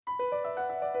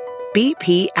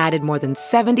BP added more than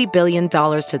 $70 billion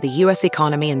to the U.S.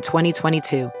 economy in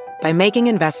 2022 by making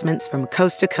investments from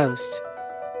coast to coast.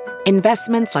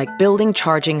 Investments like building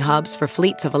charging hubs for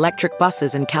fleets of electric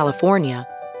buses in California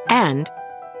and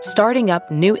starting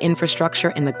up new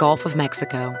infrastructure in the Gulf of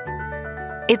Mexico.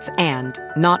 It's and,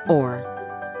 not or.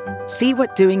 See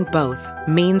what doing both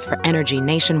means for energy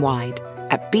nationwide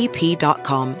at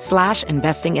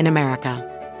bp.com/investing in America.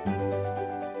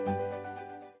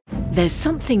 There's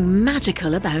something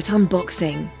magical about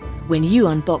unboxing. When you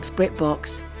unbox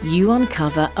BritBox, you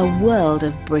uncover a world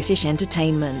of British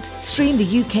entertainment. Stream the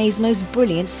UK's most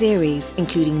brilliant series,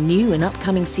 including new and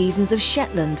upcoming seasons of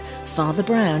Shetland, Father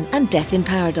Brown and Death in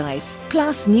Paradise.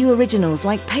 Plus new originals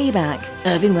like Payback,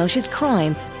 Irving Welsh's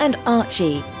Crime and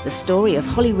Archie, the story of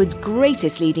Hollywood's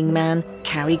greatest leading man,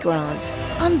 Cary Grant.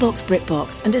 Unbox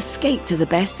BritBox and escape to the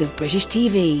best of British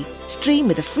TV. Stream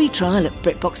with a free trial at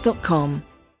BritBox.com.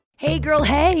 Hey girl,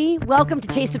 hey! Welcome to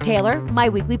Taste of Taylor, my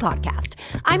weekly podcast.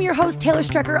 I'm your host, Taylor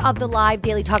Strecker of the live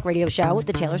daily talk radio show,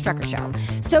 The Taylor Strecker Show.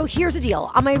 So here's the deal.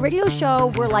 On my radio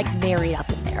show, we're like married up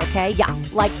in there, okay? Yeah,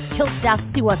 like till death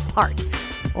do us part.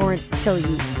 Or until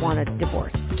you want a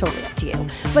divorce. Totally up to you.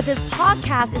 But this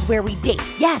podcast is where we date.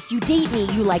 Yes, you date me.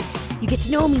 You get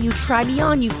to know me, you try me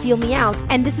on, you feel me out.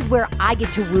 And this is where I get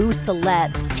to woo celebs,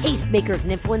 tastemakers,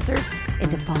 and influencers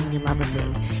into falling in love with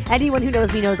me. Anyone who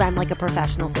knows me knows I'm like a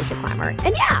professional social climber.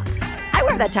 And yeah, I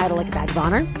wear that title like a badge of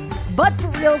honor. But for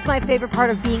reals, my favorite part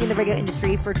of being in the radio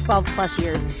industry for 12 plus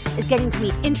years is getting to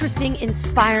meet interesting,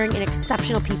 inspiring, and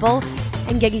exceptional people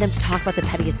and getting them to talk about the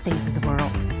pettiest things in the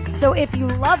world. So if you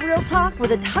love real talk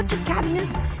with a touch of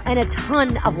cattiness and a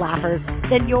ton of laughers,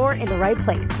 then you're in the right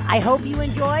place. I hope you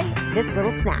enjoy this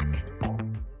little snack.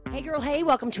 Hey girl, hey,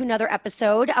 welcome to another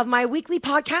episode of my weekly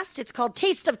podcast. It's called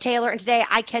Taste of Taylor, and today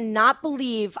I cannot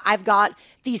believe I've got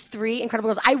these three incredible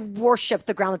girls. I worship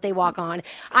the ground that they walk on.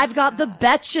 I've got the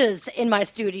Betches in my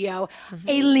studio.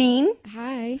 Aileen.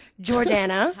 Hi.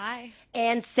 Jordana. Hi.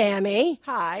 And Sammy.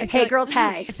 Hi. Hey girls,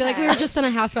 hey. I feel like we were just on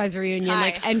a Housewives reunion. Hi.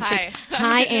 Like entrance. Hi.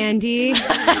 Hi, Andy.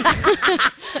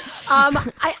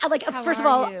 I like. How first of are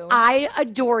all, you? I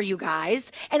adore you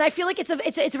guys, and I feel like it's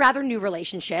a rather new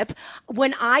relationship.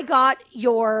 When I got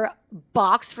your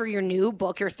box for your new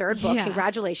book, your third book, Yeah.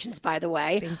 Congratulations, by the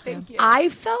way. Thank you. I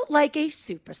felt like a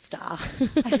superstar.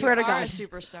 I swear to You are God. a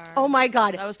superstar. Oh my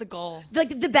God. That was the goal.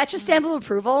 Like the Betches stamp of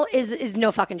approval is no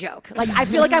fucking joke. Like I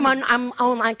feel like I'm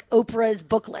on like Oprah's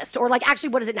book list, or like actually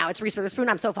what is it now? It's Reese Witherspoon.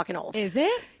 I'm so fucking old. Is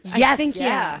it? Yes. I think, yeah.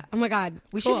 Yeah. Oh my God.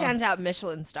 We Cool. should hand out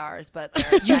Michelin stars, but they're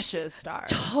Betches stars.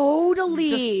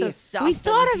 Totally. Just to stop We them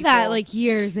thought of that people. like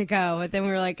years ago, but then we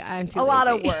were like, I'm too a lot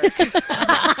of lazy. work.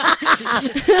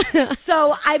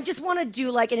 So I just want to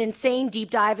do like an insane deep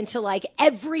dive into like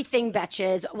everything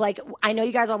Betches. Like I know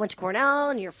you guys all went to Cornell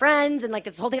and you're friends and like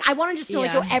this whole thing. I want to just know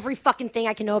like Yeah. go every fucking thing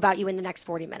I can know about you in the next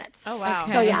 40 minutes. Oh wow.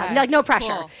 Okay. So yeah, Okay. like no pressure.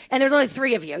 Cool. And there's only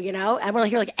 3 of you, you know? I want to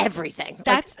hear like everything.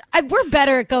 That's we're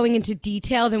better at going into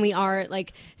detail than we are at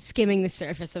like skimming the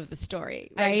surface of the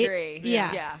story, I right? agree.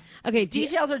 Yeah. Yeah. Okay.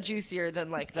 Details are juicier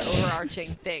than like the overarching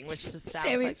thing, which just sounds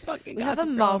Sammy's like fucking we have a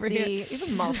gossip girl over here. we have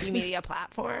a multimedia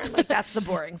platform. Like that's the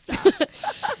boring stuff.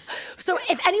 So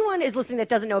if anyone is listening that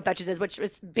doesn't know what Betches is, which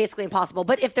is basically impossible,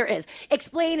 but if there is,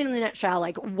 explain in a nutshell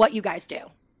like what you guys do.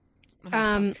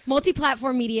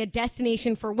 Multi-platform media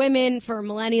destination for women, for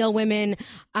millennial women.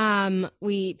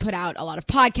 We put out a lot of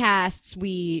podcasts.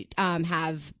 We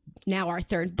have now our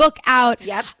third book out.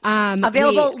 Yep.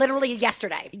 Available literally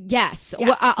yesterday. Yes.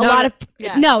 Yes. A lot of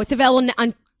yes. no, it's available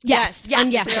on yes. Yes.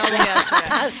 On yes.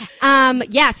 Yesterday.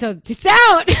 Yeah, so it's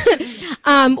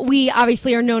out. We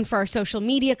obviously are known for our social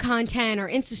media content, our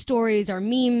Insta stories, our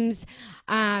memes.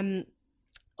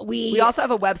 We We also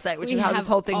have a website, which is how this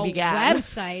whole thing began.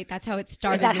 Website. That's how it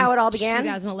started. Is that how it all began?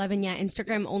 2011. Yeah,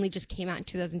 Instagram only just came out in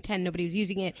 2010. Nobody was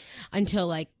using it until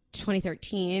like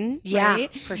 2013. Yeah,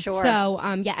 right? for sure. So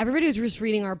yeah, everybody was just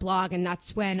reading our blog, and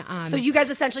that's when. So you guys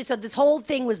essentially, so this whole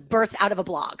thing was birthed out of a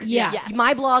blog. Yes. Yes.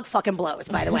 My blog fucking blows,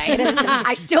 by the way. It is,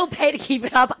 I still pay to keep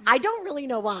it up. I don't really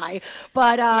know why,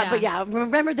 but yeah,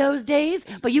 remember those days?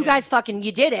 But you guys fucking,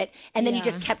 you did it, and then you Yeah.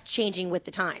 just kept changing with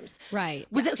the times. Right.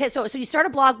 Was it okay? So you start a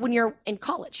blog when you're in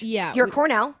college. Yeah, You're at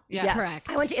Cornell. Yes. Correct.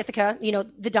 I went to Ithaca, you know,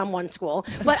 the dumb one school,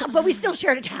 but we still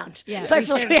shared a town. Yeah, so I we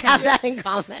feel like shared we a have town. that in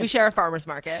common. We share a farmer's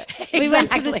market. We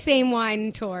went to the Exactly. same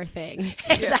wine tour things.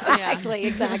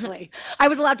 Exactly. I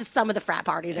was allowed to some of the frat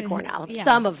parties at Cornell, Yeah.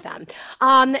 some of them.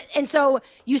 And so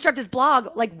you start this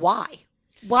blog, like why?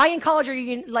 Why in college are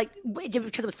you like,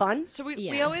 because it was fun? So we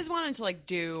Yeah. always wanted to like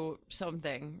do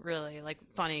something really like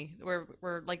funny. We're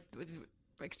like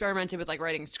experimented with like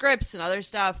writing scripts and other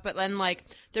stuff, but then like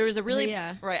there was a really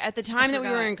right at the time that we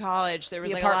were in college, there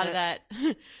was like a lot of that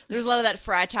there was a lot of that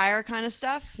fratire kind of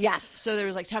stuff. Yes. So there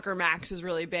was like Tucker Max was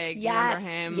really big. Do you remember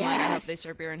him? Like, I Hope They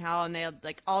Serve Beer in Hell, and they had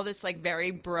like all this like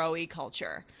very bro-y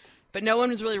culture. But no one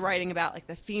was really writing about like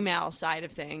the female side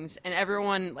of things, and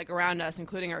everyone like around us,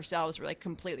 including ourselves, were like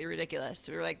completely ridiculous.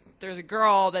 So we were like, there's a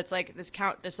girl that's like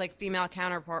this like female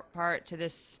counterpart to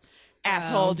this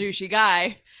asshole douchey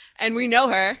guy, and we know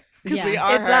her because we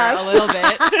are her a little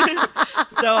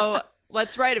bit. So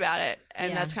let's write about it,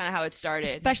 and that's kind of how it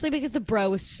started. Especially because the bro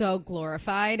was so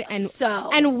glorified,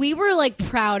 and we were like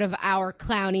proud of our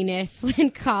clowniness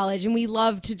in college, and we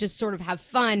loved to just sort of have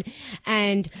fun.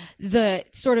 And the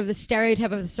sort of the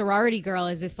stereotype of the sorority girl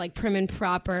is this like prim and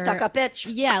proper, stuck up bitch.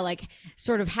 Yeah, like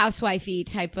sort of housewifey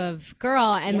type of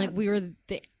girl, and like we were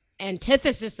the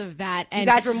antithesis of that. And you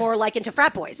guys were more like into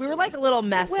frat boys. We were like a little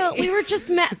messy. Well, we were just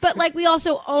but like we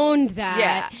also owned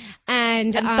that.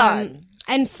 And fun.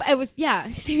 And it was,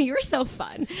 Sammy, you were so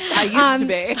fun. I used to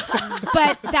be.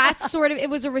 But that's sort of, it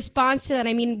was a response to that.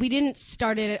 I mean, we didn't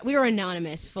start it, we were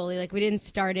anonymous fully. Like, we didn't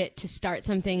start it to start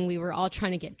something. We were all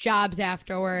trying to get jobs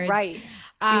afterwards. Right.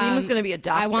 Eileen was going to be a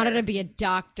doctor. I wanted to be a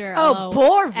doctor. Oh,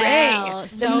 boring.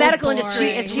 So the medical boring. industry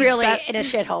is really in a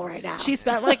shithole right now. She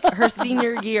spent like her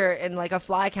senior year in like a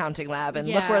fly counting lab, and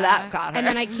look where that got her. And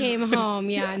then I came home,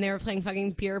 and they were playing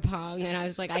fucking beer pong, and I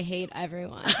was like, I hate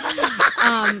everyone.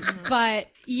 But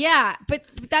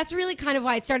that's really kind of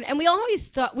why it started. And we always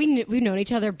thought we've known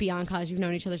each other beyond college. We've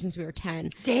known each other since we were 10.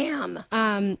 Damn.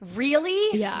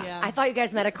 Really? Yeah. I thought you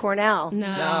guys met at Cornell.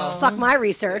 No. Fuck my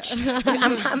research.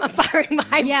 I'm firing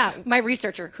my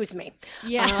researcher, who's me.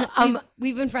 Yeah.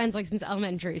 We've been friends like since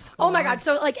elementary school. Oh my God.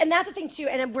 So like, and that's the thing too.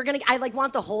 And I like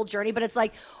want the whole journey, but it's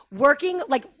like working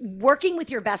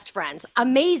with your best friends,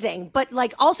 amazing, but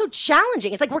like also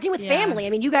challenging. It's like working with family. I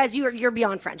mean, you guys, you're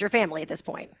beyond friends. You're family at this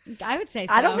point. I would say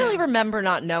so. I don't really remember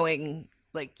not knowing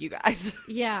like you guys.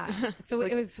 Yeah. So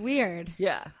like, it was weird.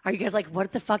 Yeah. Are you guys like,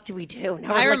 what the fuck do we do?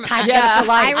 Now I we're remember- like, time to get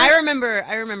life. I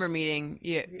remember meeting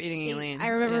Eileen. I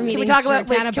remember meeting Can we talk about,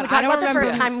 Jordana, can we but I talk don't about the remember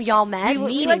first time y'all met?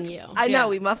 meeting you. I know,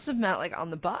 we must have met like on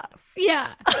the bus. Yeah.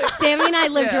 Sammy and I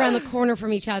lived around the corner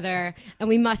from each other, and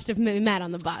we must have met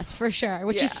on the bus for sure,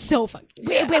 which is so fucking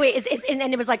Wait.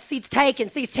 And it was like seats taken.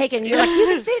 You're like, you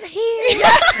can sit here.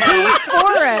 Who was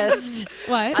Forrest?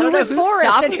 What? Who was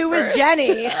Forrest and who was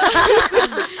Jenny?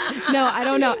 No, I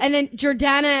don't know. And then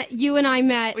Jordana, you and I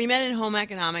met. We met in home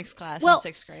economics class in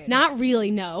 6th grade. Not really,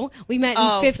 no. We met in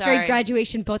 5th grade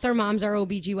graduation. Both our moms are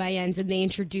OBGYNs, and they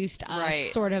introduced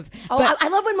us, sort of. Oh, I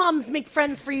love when moms make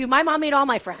friends for you. My mom made all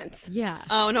my friends. Yeah.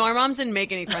 Oh, no, our moms didn't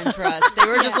make any friends for us. They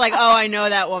were just like, oh, I know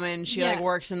that woman. She like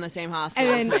works in the same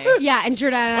hospital as me. Yeah, and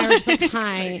Jordana and I were just like,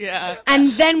 hi. Yeah.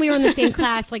 And then we were in the same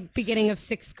class, like beginning of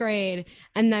 6th grade,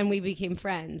 and then we became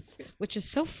friends, which is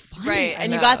so funny. Right.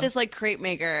 And you got this like crepe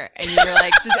maker, and you were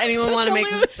like, does anyone want to make?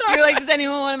 You're like, does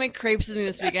anyone want to make crepes with me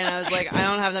this weekend? I was like, I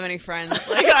don't have that many friends.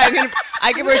 Like,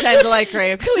 I can pretend to like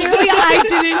crepes. Clearly, I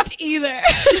didn't either.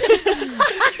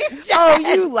 Oh,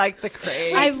 you like the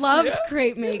crepes. I loved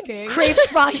crepe making. Crepes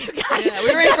brought you guys. Yeah,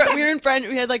 we were in French.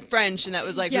 We had like French, and that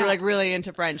was like we were like really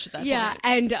into French at that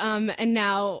point. And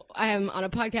now I am on a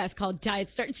podcast called Diet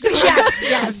Starts to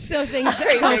yes. So things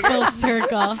go full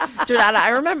circle. Jordana, I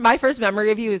remember my first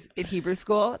memory of you is in Hebrew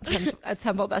school at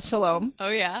Temple Bet Shalom. Oh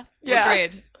yeah. Yeah. What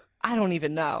grade? I don't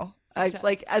even know.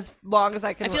 Like as long as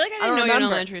I can. I feel like I didn't know you in remember.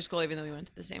 elementary school, even though we went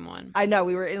to the same one. I know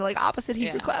we were in like opposite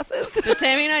Hebrew classes. But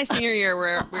Sammy and I, senior year,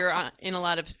 we were in a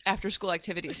lot of after school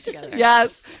activities together.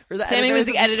 Yes, Sammy was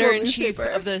the editor in chief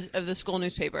newspaper. of the school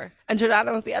newspaper, and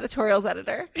Jordana was the editorials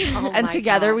editor. Oh and my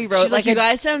together God. we wrote She's like you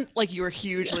guys sound like you were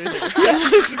huge losers.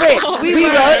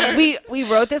 we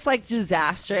wrote this like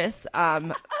disastrous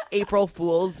April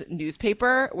Fool's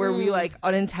newspaper where we like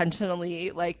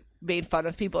unintentionally like made fun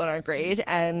of people in our grade,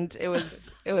 and it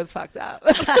was fucked up.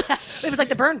 It was like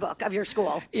the burn book of your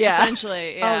school. Yeah,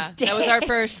 essentially. Yeah, that was our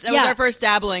first. That was our first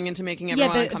dabbling into making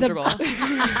everyone uncomfortable.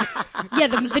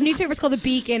 The newspaper's called the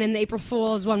Beacon, and the April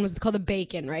Fool's one was called the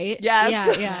Bacon, right?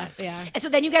 Yes. Yeah. And so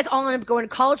then you guys all ended up going to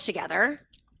college together.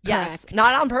 Yes, Correct.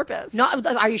 not on purpose. Not,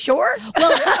 are you sure?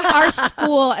 Well, our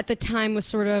school at the time was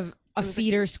sort of a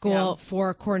feeder school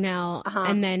for Cornell,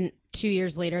 and then 2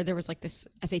 years later there was like this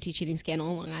SAT cheating scandal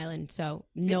in Long Island, so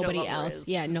nobody else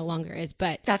no longer is.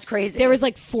 But that's crazy. There was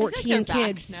like 14 they're back,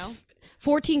 kids no?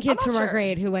 14 kids from our sure.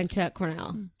 grade who went to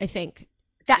Cornell, I think.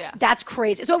 That's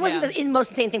crazy. So it wasn't the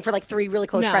most insane thing for like 3 really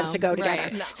close friends to go together.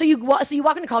 Right. No. So you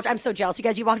walk into college. I'm so jealous, you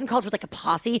guys. You walked into college with like a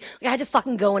posse. Like I had to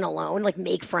fucking go in alone, like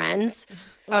make friends.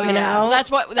 Oh, you know? Well,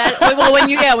 that's what. Well,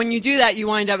 when you do that, you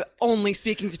wind up only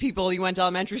speaking to people you went to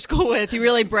elementary school with. You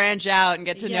really branch out and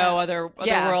get to know other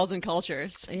worlds and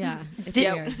cultures. Yeah, it's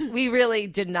weird. We really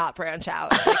did not branch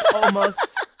out. Like, almost.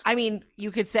 I mean,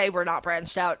 you could say we're not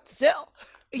branched out still.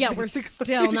 Yeah, we're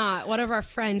still not. One of our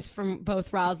friends from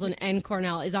both Roslyn and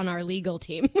Cornell is on our legal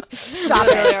team. Stop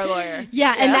it, our lawyer.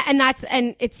 Yeah,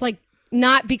 and it's like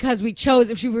not because we chose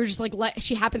it. We were just like,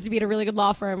 she happens to be at a really good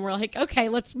law firm. We're like, okay,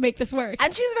 let's make this work.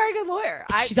 And she's a very good lawyer.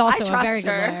 She's also I a very trust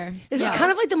her. good lawyer. This is kind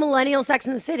of like the millennial Sex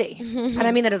in the City, and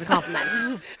I mean that as a compliment.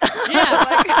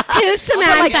 Who's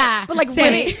Samantha? But like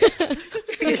Sammy.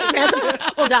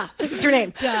 Samantha? Well, duh. What's your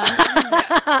name?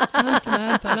 I'm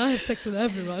Samantha, and I have sex with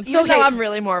everyone. So I'm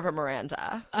really more of a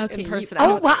Miranda in personality.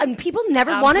 Oh wow! And people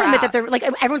never want to admit that they're like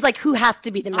everyone's like, who has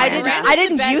to be the Miranda? I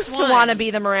didn't used to want to be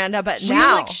the Miranda, but She's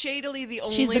now like shadily the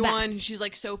only the best. one. She's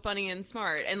like so funny and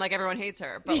smart, and like everyone hates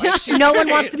her. But like she's No one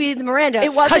wants to be the Miranda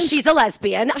because she's a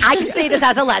lesbian. I can say this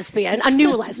as a lesbian, a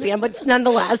new lesbian, but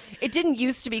nonetheless, it didn't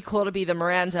used to be cool to be the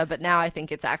Miranda, but now I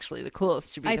think it's actually the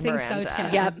coolest to be the Miranda. I think so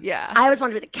too. Yep. Yeah. I always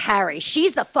wanted to be the Carrie.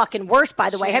 She's the fucking worst, by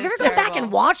the way. Have you ever gone back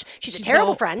and watched? She's a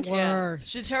terrible friend. Yeah.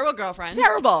 She's a terrible girlfriend.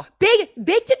 Terrible. Big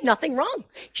did nothing wrong.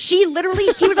 She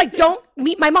literally, he was like, don't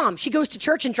meet my mom. She goes to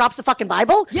church and drops the fucking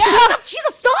Bible. Yeah. She's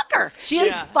a stalker.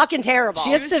 She's fucking terrible.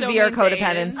 She has was so severe mean to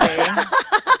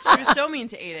codependency. She was so mean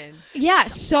to Aiden. Yeah,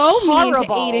 so mean to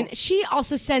horrible. Aiden. She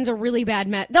also sends a really bad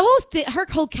message. Her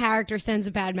whole character sends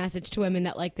a bad message to women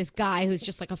that like this guy who's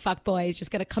just like a fuckboy is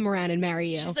just gonna come around and marry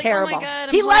you. She's like, Terrible. Oh my God,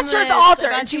 I'm He lets her at the homeless. altar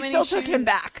I bought and she too many still took him shoes.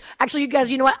 back. Actually, you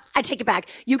guys, you know what? I take it back.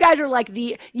 You guys are like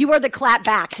you are the clap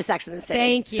back to Sex in the City.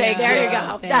 Thank you. There you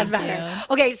go. Thank That's you. better.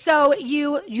 Okay, so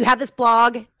you have this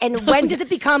blog, and when does it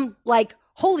become like,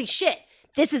 holy shit,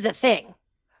 this is a thing?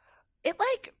 It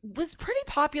like was pretty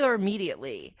popular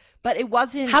immediately, but it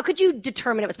wasn't. How could you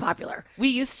determine it was popular? We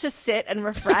used to sit and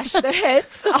refresh the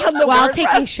hits on the While WordPress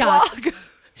taking shots. blog.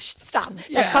 Stop.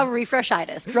 That's called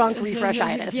refreshitis. Drunk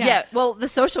refreshitis. Yeah. Well, The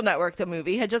Social Network, the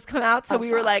movie, had just come out, so we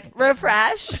were like,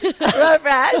 refresh.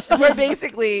 We're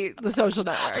basically The Social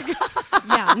Network.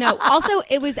 Yeah, no. Also,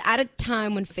 it was at a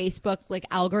time when Facebook like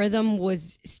algorithm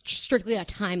was strictly a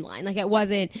timeline. Like it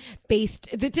wasn't based.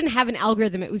 It didn't have an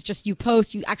algorithm. It was just you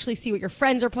post. You actually see what your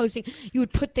friends are posting. You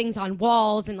would put things on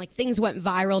walls, and like things went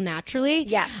viral naturally.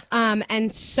 Yes.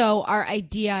 And so our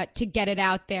idea to get it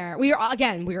out there, we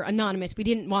were anonymous. We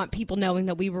didn't want people knowing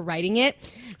that we were writing it.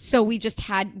 So we just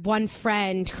had one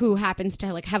friend who happens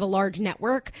to like have a large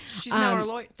network. She's now our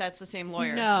lawyer. That's the same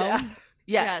lawyer. No. Yeah,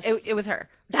 Yes. it was her.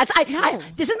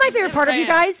 This is my favorite part of you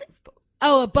guys.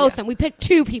 Oh, both of them. We picked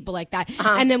 2 people like that,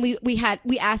 and then we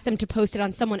asked them to post it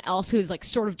on someone else who's like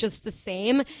sort of just the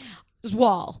same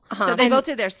wall. So they both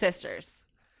did their sisters.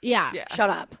 Yeah. Shut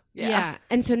up. Yeah.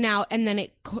 And so now, and then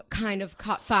it kind of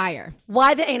caught fire.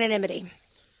 Why the anonymity?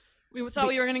 We thought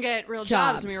we were going to get real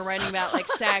jobs, and we were writing about like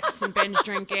sex and binge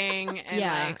drinking and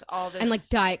like all this. And like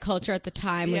diet culture at the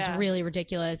time was Yeah. really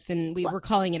ridiculous, and we were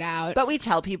calling it out. But we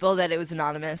tell people that it was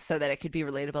anonymous so that it could be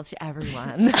relatable to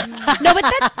everyone. No,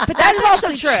 but that is also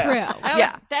actually true.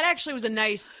 That actually was a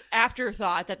nice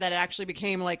afterthought that actually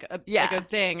became like a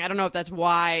thing. I don't know if that's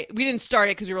why we didn't start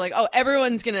it because we were like, oh,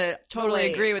 everyone's gonna totally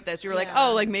agree with this. We were like,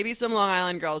 oh, like maybe some Long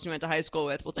Island girls we went to high school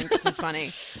with will think this is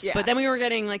funny. But then we were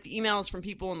getting like the emails from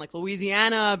people in like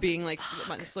Louisiana being like,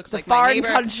 this looks like my foreign neighbor.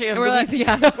 country of And we're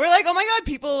Louisiana. Like, we're like, oh my God,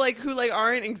 people like who like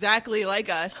aren't exactly like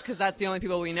us, because that's the only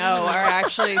people we know, are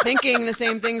actually thinking the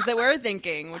same things that we're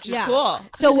thinking, which is cool.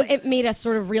 So it made us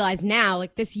sort of realize now,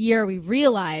 like this year, we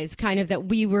realized kind of that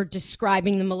we were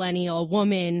describing the millennial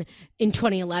woman in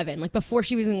 2011, like before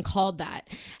she was even called that.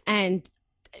 And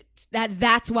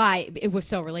that's why it was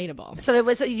so relatable. So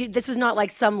this was not like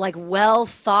some like well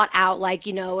thought out like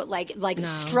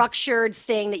structured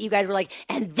thing that you guys were like,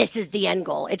 and this is the end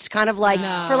goal. It's kind of like,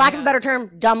 for lack of a better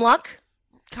term, dumb luck.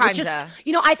 Kinda.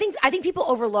 I think people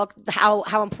overlook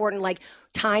how important like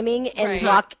timing and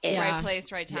luck is. Right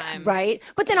place, right time. Right?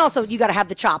 But then also you got to have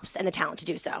the chops and the talent to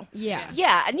do so. Yeah.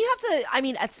 Yeah, and you have to, I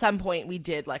mean, at some point we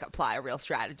did like apply a real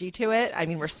strategy to it. I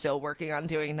mean, we're still working on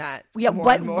doing that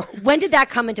more and more. When did that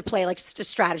come into play, like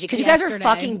strategy? Because you guys are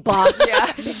fucking boss.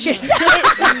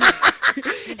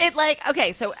 It like,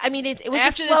 okay, so I mean, it was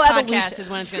After a this slow podcast evolution. is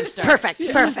when it's going to start. Perfect.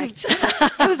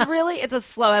 It's a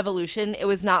slow evolution. It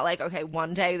was not like, okay,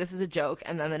 one day this is a joke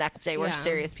and then the next day we're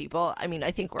serious people. I mean,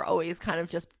 I think we're always kind of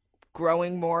just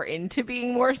growing more into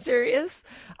being more serious,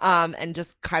 and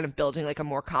just kind of building like a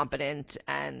more competent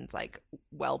and like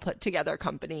well put together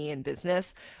company and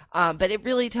business. But it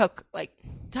really took like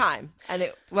time, and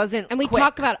it wasn't. And we quick.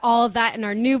 talk about all of that in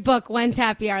our new book, When's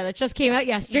Happy Hour, that just came out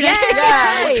yesterday.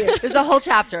 Yeah, there's a whole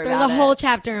chapter. There's a whole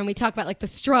chapter, and we talk about like the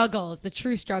struggles, the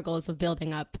true struggles of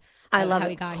building up. I love how it.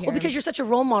 we got here. Well, because you're such a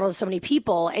role model to so many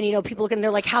people, and you know, people look and they're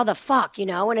like, "How the fuck," you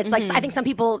know? And it's like, I think some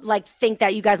people like think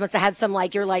that you guys must have had some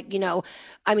like, you're like, you know,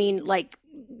 I mean, like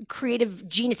creative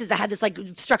geniuses that had this like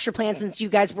structure plan since you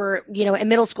guys were, you know, in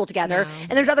middle school together. No.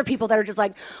 And there's other people that are just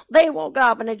like, they woke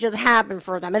up and it just happened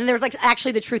for them. And there's like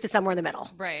actually the truth is somewhere in the middle.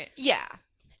 Right. Yeah.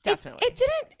 Definitely. It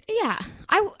didn't. Yeah.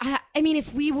 I mean,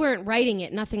 if we weren't writing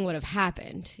it, nothing would have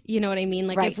happened. You know what I mean?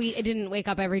 Like if we didn't wake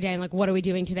up every day and like, what are we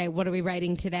doing today? What are we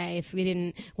writing today? If we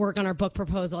didn't work on our book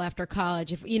proposal after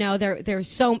college, if you know, there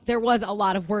was a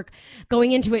lot of work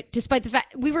going into it, despite the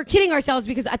fact we were kidding ourselves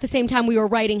because at the same time we were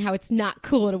writing how it's not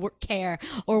cool to care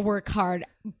or work hard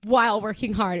while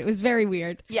working hard. It was very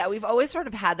weird. Yeah, we've always sort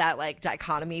of had that like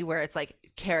dichotomy where it's like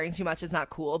caring too much is not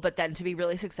cool, but then to be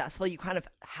really successful, you kind of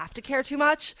have to care too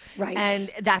much. Right. And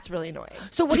that's really annoying.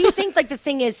 So what do you think like the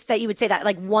thing is that you would say that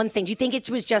like one thing, do you think it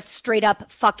was just straight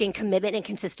up fucking commitment and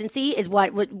consistency is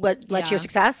what led to your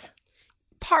success?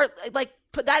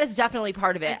 That is definitely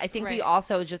part of it. I think we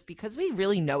also, just because we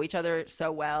really know each other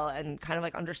so well and kind of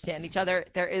like understand each other,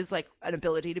 there is like an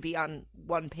ability to be on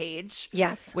one page.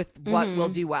 Yes. With what we'll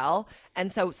do well.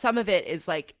 And so some of it is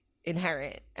like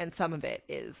inherent and some of it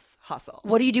is hustle.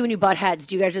 What do you do when you butt heads?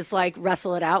 Do you guys just like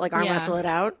wrestle it out, like arm wrestle it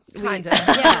out? Kind of.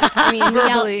 Yeah. I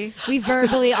mean, we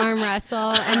verbally arm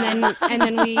wrestle and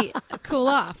then we cool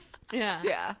off. Yeah.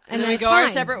 Yeah. And then we go our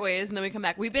separate ways and then we come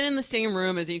back. We've been in the same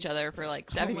room as each other for like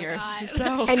 7 years.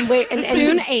 So and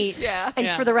soon 8. Yeah.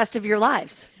 And for the rest of your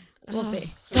lives. We'll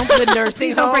see. Don't the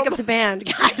nursing don't break up the band,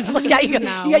 guys. Like,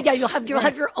 you'll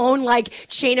have your own like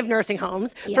chain of nursing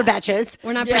homes for Betches.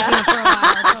 We're not breaking up for a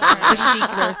while. The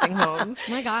chic nursing homes.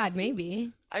 Oh my God,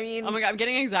 maybe. I mean, oh my God, I'm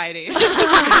getting anxiety.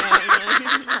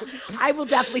 I will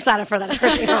definitely sign up for that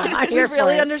nursing home. I'm here you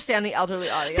really for it. understand the elderly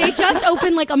audience. They just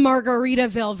opened like a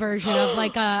Margaritaville version of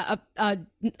like a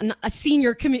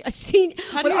senior community,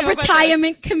 a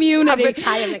retirement community. A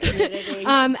retirement community.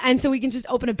 And so we can just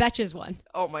open a Betches one.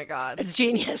 Oh my God, it's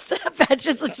genius.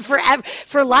 Betches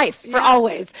for life, for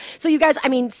always. So you guys, I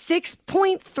mean,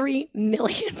 6.3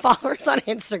 million followers on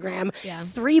Instagram. Yeah.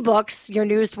 3 books. Your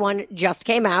newest one just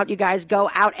came out. You guys go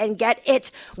out and get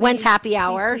it. When's Happy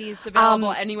Hour? Please. It's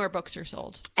available anywhere books are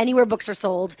sold. Anywhere books are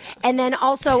sold. And then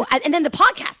also, and then the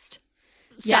podcast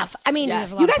stuff. Yes. I mean,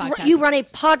 Yeah. you guys, you run a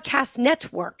podcast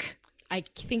network. I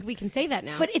think we can say that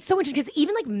now. But it's so interesting because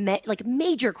even like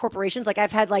major corporations, like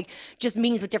I've had like just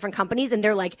meetings with different companies and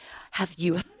they're like, have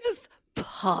you heard of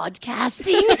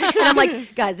podcasting? And I'm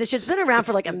like, guys, this shit's been around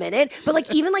for like a minute. But like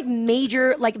even like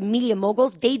major like media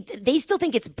moguls, they still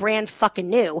think it's brand fucking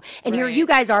new. And here you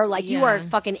guys are like, you are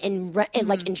fucking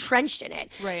like entrenched in it.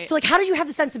 Right. So like, how did you have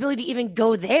the sensibility to even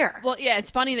go there? Well, yeah,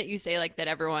 it's funny that you say like that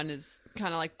everyone is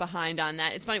kind of like behind on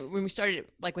that. It's funny when we started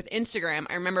like with Instagram,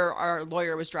 I remember our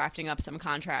lawyer was drafting up some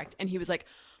contract and he was like,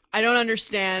 I don't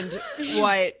understand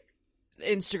what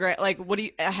Instagram, like, what do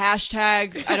you, a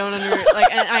hashtag? I don't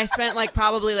like, and I spent like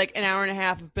probably like an hour and a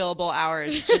half of billable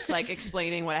hours just like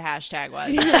explaining what a hashtag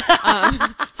was.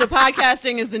 So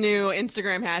podcasting is the new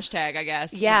Instagram hashtag, I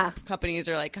guess. Yeah. Companies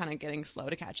are like kind of getting slow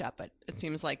to catch up, but it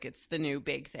seems like it's the new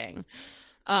big thing.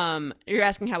 You're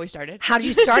asking how we started? How did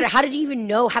you start it? How did you even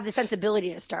have the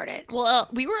sensibility to start it? Well,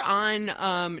 we were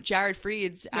on Jared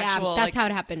Freed's actual that's how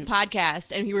it happened.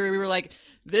 podcast, and we were like,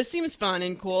 this seems fun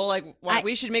and cool. Like,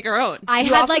 we should make our own.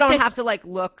 You also don't have to like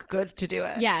look good to do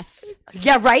it. Yes.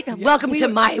 Yeah, right? Welcome to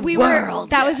my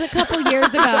world. That was a couple years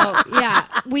ago. Yeah.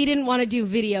 We didn't want to do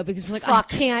video because we're like, I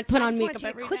can't put on makeup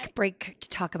every day. Quick break to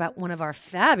talk about one of our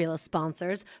fabulous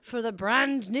sponsors for the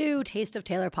brand new Taste of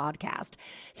Taylor podcast.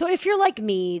 So if you're like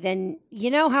me, then you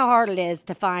know how hard it is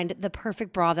to find the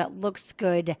perfect bra that looks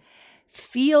good,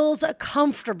 feels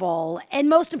comfortable, and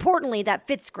most importantly, that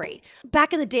fits great.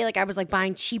 Back in the day, like I was like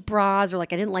buying cheap bras, or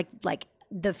like I didn't like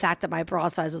the fact that my bra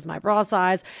size was my bra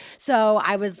size. So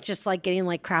I was just like getting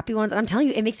like crappy ones. And I'm telling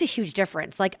you, it makes a huge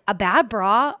difference. Like a bad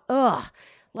bra,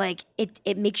 like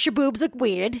it makes your boobs look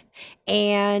weird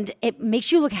and it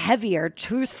makes you look heavier,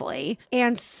 truthfully,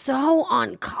 and so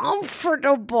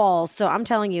uncomfortable. So I'm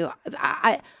telling you,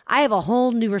 I have a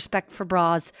whole new respect for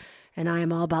bras. And I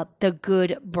am all about the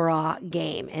good bra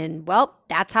game. And, well,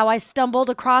 that's how I stumbled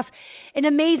across an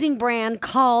amazing brand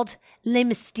called Les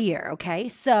Mysterieux, okay?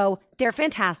 So they're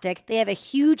fantastic. They have a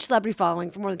huge celebrity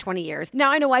following for more than 20 years. Now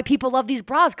I know why people love these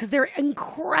bras, because they're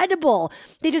incredible.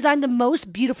 They designed the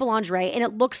most beautiful lingerie, and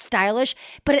it looks stylish,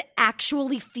 but it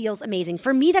actually feels amazing.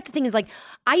 For me, that's the thing, is like,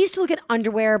 I used to look at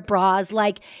underwear bras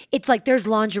like, it's like there's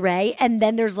lingerie and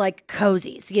then there's like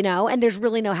cozies, you know? And there's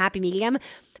really no happy medium.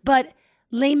 But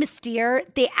Les Mysterieux,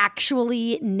 they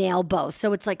actually nail both.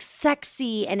 So it's like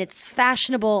sexy and it's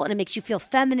fashionable and it makes you feel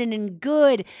feminine and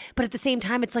good, but at the same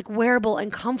time, it's like wearable and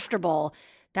comfortable.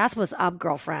 That's what's up,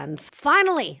 girlfriends.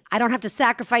 Finally, I don't have to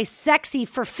sacrifice sexy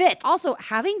for fit. Also,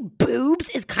 having boobs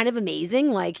is kind of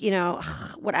amazing. Like, you know,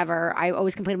 whatever. I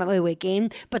always complain about my weight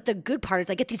gain, but the good part is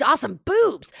I get these awesome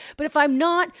boobs. But if I'm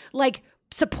not like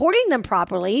supporting them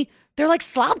properly, they're like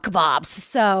slob kebabs.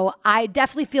 So I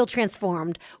definitely feel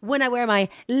transformed when I wear my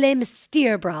Les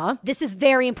Mysterieux bra. This is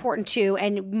very important too,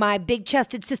 and my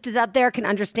big-chested sisters out there can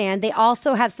understand. They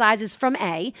also have sizes from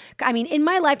A. I mean, in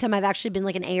my lifetime, I've actually been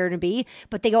like an A or an B,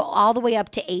 but they go all the way up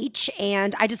to H,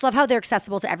 and I just love how they're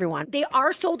accessible to everyone. They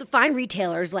are sold at fine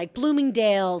retailers like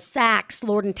Bloomingdale's, Saks,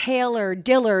 Lord & Taylor,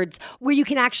 Dillard's, where you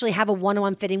can actually have a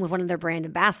one-on-one fitting with one of their brand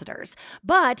ambassadors.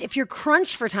 But if you're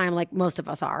crunched for time, like most of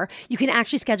us are, you can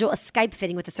actually schedule a Skype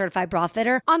fitting with a certified bra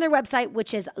fitter on their website,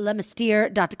 which is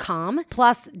lemysterieux.com.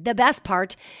 Plus, the best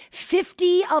part,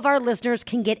 50 of our listeners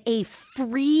can get a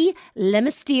free Les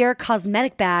Mysterieux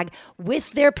cosmetic bag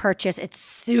with their purchase. It's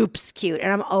soups cute,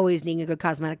 and I'm always needing a good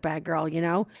cosmetic bag, girl, you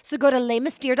know? So go to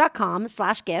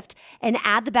lesmysterieux.com/gift and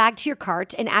add the bag to your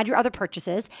cart and add your other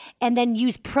purchases, and then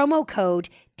use promo code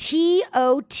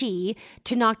TOT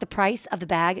to knock the price of the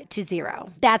bag to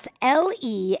zero. That's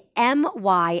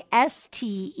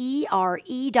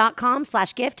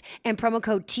LEMYSTERE.com/gift and promo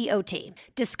code TOT.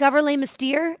 Discover Les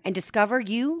Mysterieux and discover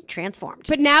you transformed.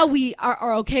 But now we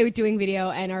are okay with doing video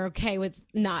and are okay with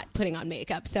not putting on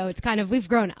makeup. So it's kind of, we've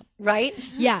grown up. Right?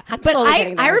 Yeah. I'm but slowly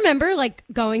getting there. I remember like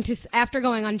after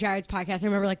going on Jared's podcast, I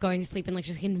remember like going to sleep and like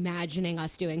just imagining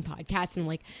us doing podcasts and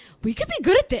like, we could be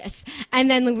good at this.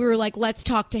 And then we were like, let's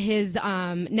talk to his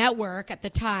network at the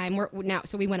time.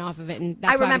 So we went off of it, and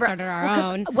that's why we started our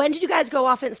own. When did you guys go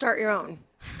off it and start your own?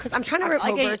 Because I'm trying to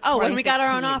remember. When we got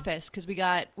our own office, because we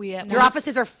your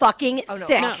offices are fucking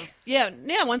sick. No. Yeah.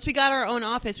 Once we got our own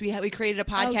office, we created a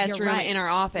podcast room in our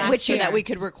office that we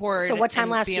could record. So what time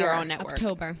last year? Our own network.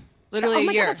 October. Literally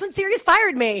a year. God, that's when Sirius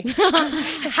fired me.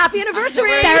 Happy anniversary.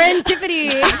 Serendipity.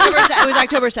 It was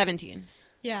October 17.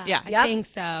 Yeah, I think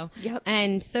so. Yep.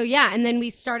 And so, and then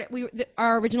we started,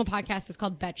 our original podcast is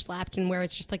called Betch Slapped, and where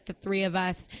it's just like the three of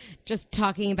us just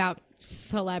talking about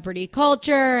celebrity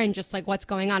culture and just like what's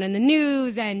going on in the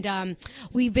news. And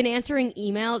we've been answering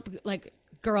emails, like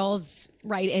girls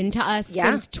write into us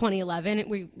since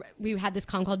 2011. We had this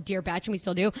column called Dear Betch, and we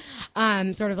still do,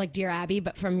 sort of like Dear Abby,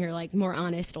 but from your like more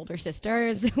honest older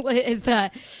sisters is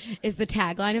the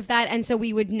tagline of that. And so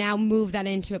we would now move that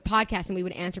into a podcast, and we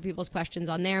would answer people's questions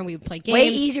on there, and we would play games. Way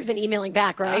easier than emailing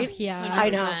back, right? Yeah,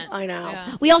 100%. I know.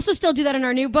 Yeah. We also still do that in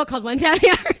our new book called One Happy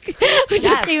Hour, which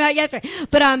just came out yesterday.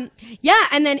 But and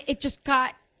then it just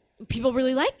got, people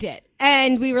really liked it.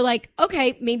 And we were like,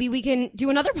 okay, maybe we can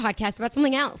do another podcast about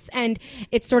something else. And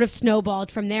it sort of snowballed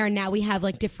from there. And now we have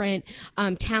like different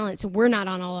talent. So we're not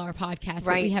on all our podcasts,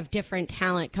 but we have different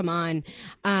talent come on.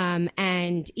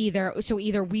 And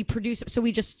either we produce, so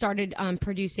we just started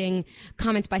producing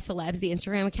Comments by Celebs, the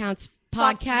Instagram accounts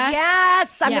podcast.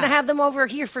 Yes, I'm going to have them over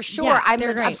here for sure. Yeah, I'm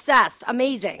obsessed.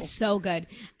 Amazing. So good.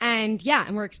 And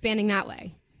and we're expanding that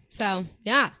way. So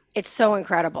it's so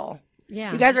incredible.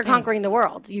 Yeah, you guys are conquering the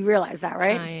world. You realize that,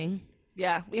 right? Trying.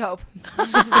 Yeah, we hope.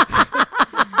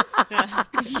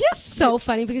 It's just so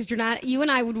funny because you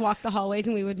and I would walk the hallways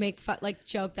and we would make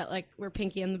joke that like we're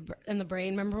Pinky in the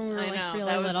Brain. Remember when we were like really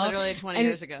that was little? Literally 20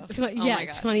 years ago. My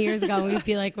God. 20 years ago, we'd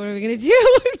be like, "What are we gonna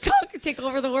do? Take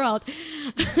over the world."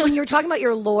 When you were talking about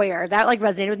your lawyer, that like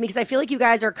resonated with me because I feel like you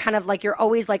guys are kind of like, you're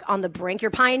always like on the brink.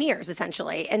 You're pioneers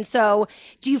essentially, and so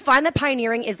do you find that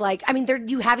pioneering is like, I mean,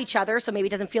 you have each other, so maybe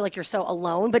it doesn't feel like you're so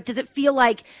alone. But does it feel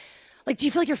like do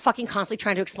you feel like you're fucking constantly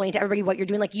trying to explain to everybody what you're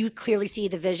doing? Like, you clearly see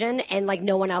the vision and, like,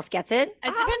 no one else gets it? It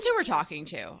depends who we're talking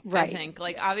to, right. I think.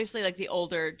 Like, obviously, like, the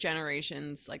older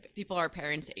generations, like, people our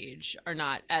parents' age are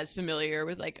not as familiar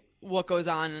with, like, what goes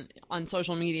on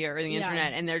social media or the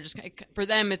internet, and they're just, for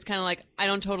them it's kind of like, I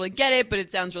don't totally get it, but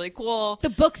it sounds really cool. The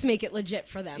books make it legit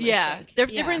for them.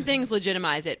 Different things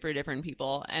legitimize it for different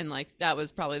people, and like that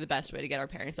was probably the best way to get our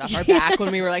parents off our back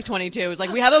when we were like 22. It was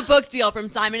like, we have a book deal from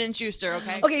Simon and Schuster.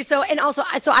 Okay, so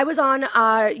I was on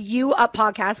You Up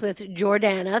podcast with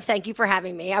Jordana. Thank you for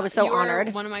having me. I was so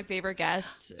honored. One of my favorite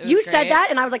guests. You said that,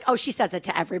 and I was like, oh, she says it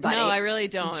to everybody. No, I really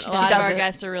don't. A lot of our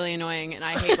guests are really annoying, and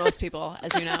I hate most people,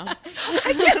 as you know.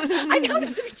 I do. I know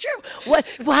this to be true.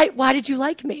 Why did you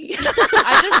like me?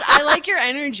 I like your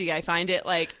energy. I find it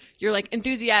like you're like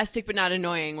enthusiastic but not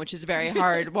annoying, which is a very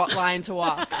hard line to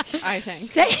walk, I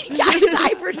think.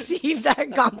 I've received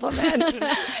that compliment.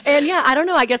 And yeah, I don't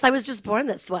know. I guess I was just born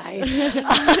this way.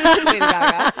 Lady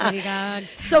Gaga.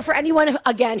 So for anyone,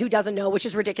 again, who doesn't know, which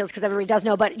is ridiculous because everybody does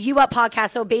know, but You Up podcast,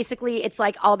 so basically it's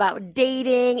like all about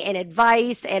dating and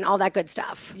advice and all that good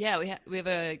stuff. Yeah, we have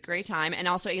a great time. And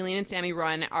also Aileen and Sammy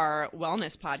run our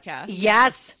wellness podcast.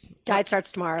 Yes. Diet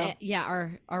starts tomorrow.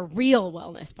 Our real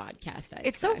wellness podcast.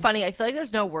 It's so funny. I feel like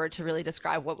there's no word to really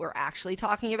describe what we're actually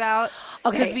talking about.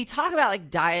 Okay. Because we talk about like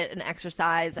diet and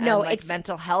exercise and like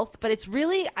mental health, but it's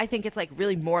really, I think it's like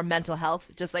really more mental health,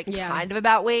 just like kind of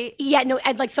about weight. Yeah, no,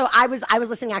 and like, so I was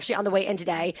listening actually on the way in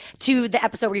today to the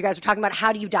episode where you guys were talking about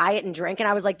how do you diet and drink, and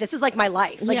I was like, this is like my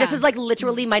life. Like this is like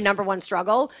literally my number one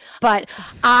struggle. But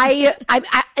I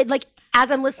like, as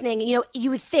I'm listening,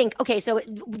 you would think, okay, so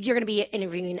you're going to be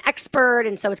interviewing an expert,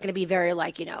 and so it's going to be very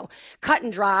like, cut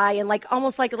and dry, and like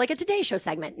almost like a Today Show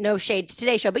segment. No shade to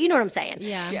Today Show, but you know what I'm saying.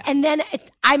 Yeah. And then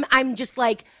I'm just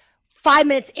like 5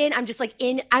 minutes in, I'm just like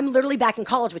I'm literally back in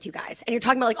college with you guys. And you're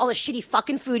talking about like all the shitty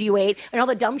fucking food you ate and all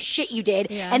the dumb shit you did.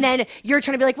 Yeah. And then you're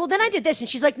trying to be like, well, then I did this. And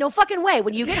she's like, no fucking way.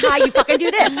 When you get high, you fucking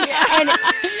do this. And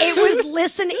it was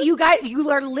you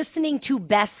are listening to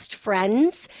best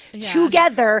friends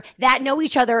together that know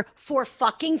each other for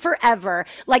fucking forever.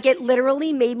 Like it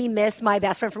literally made me miss my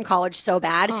best friend from college so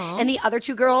bad. Aww. And the other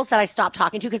two girls that I stopped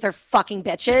talking to because they're fucking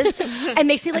bitches. And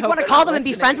makes me like want to call them and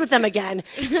be friends with them again.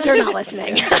 They're not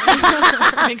listening.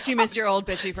 Makes you miss your old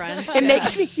bitchy friends. It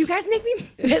makes me. You guys make me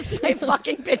miss my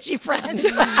fucking bitchy friends.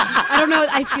 I don't know.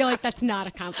 I feel like that's not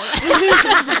a compliment.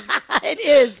 It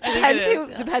is.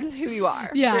 Depends who you are.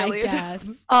 Yeah, really. I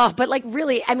guess. Oh, but like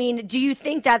really, I mean, do you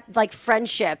think that like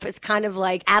friendship is kind of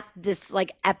like at this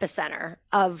like epicenter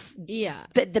of the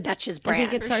Betches brand? I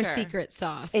think it's our secret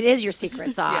sauce. It is your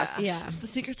secret sauce. Yeah. The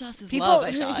secret sauce is love,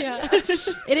 I thought. Yeah.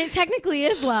 It technically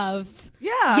is love.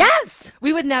 Yeah. Yes.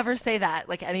 We would never say that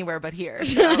like anywhere but here.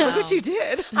 So look what you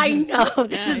did. I know.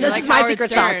 This is like my Howard secret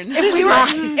Stern. sauce.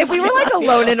 If we were like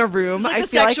alone in a room, like I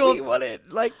feel like we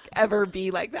wouldn't like ever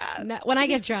be like that. No, when I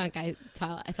get drunk, I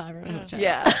tell everyone how to.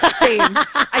 Yeah, same.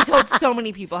 I told so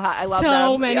many people how I love them.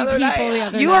 So many people the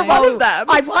other You night. were one of them.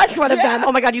 I was one of them.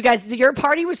 Oh my God, you guys, your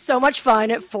party was so much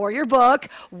fun for your book.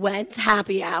 Went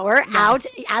happy hour out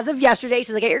as of yesterday,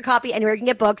 so get your copy anywhere you can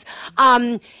get books.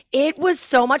 It was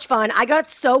so much fun. I got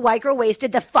so white girl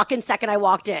wasted the fucking second I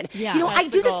walked in. Yeah, I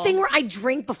do this thing where I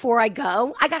drink before I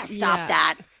go. I gotta stop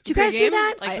that. Do you guys do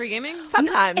that? Like pre-gaming?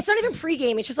 Sometimes. It's not even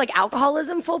pre-game. It's just like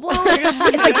alcoholism full blown.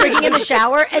 It's like drinking in the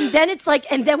shower. And then it's like,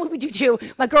 and then what we do too,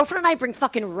 my girlfriend and I bring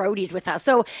fucking roadies with us.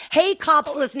 So, hey,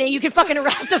 cops listening, you can fucking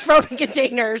arrest us for open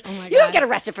containers. Oh my you don't God. get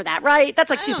arrested for that, right?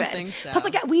 That's like stupid. I don't think so. Plus,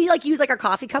 like we like use like our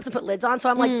coffee cups and put lids on. So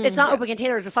I'm like, it's not open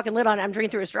container. There's a fucking lid on it. I'm drinking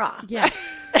through a straw. Yeah.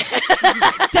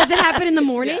 Does it happen in the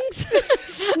mornings?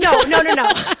 No.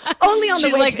 Only on the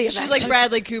way to the event. She's like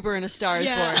Bradley Cooper in A Star Is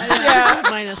Born. Yeah.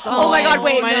 Minus the Oh my God! whole-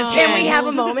 Wait, minus the can we end. have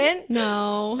a moment?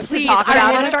 No. Please, talk I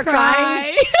about want it? to start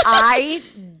crying.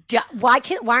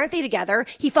 Why aren't they together?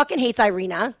 He fucking hates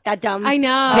Irina, that dumb I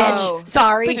know. bitch.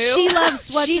 Sorry. But she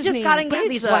loves what's She his just name? got engaged,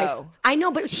 Bradley's though. wife. I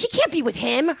know, but she can't be with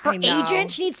him. Her I know.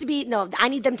 agent. She needs to be. No, I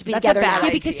need them to be That's together a bad now.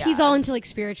 Yeah, because idea. he's all into like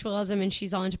spiritualism and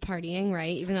she's all into partying,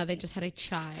 right? Even though they just had a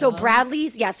child. So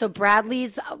Bradley's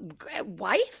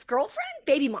wife, girlfriend,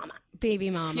 baby mama. baby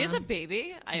mama. He has a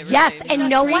baby. I have a Yes, baby. and Just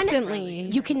no recently.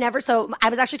 one. You can never. So I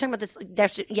was actually talking about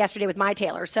this yesterday with my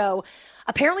Taylor. So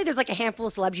apparently, there's like a handful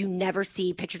of celebs you never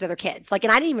see pictures of their kids. Like,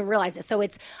 and I didn't even realize it. So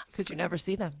it's Because you never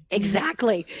see them.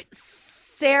 exactly.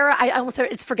 Sarah, I almost said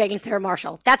it's forgetting Sarah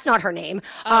Marshall. That's not her name.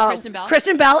 Kristen Bell.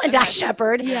 Kristen Bell and Dax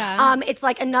Shepard. Yeah. It's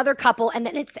like another couple, and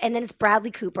then it's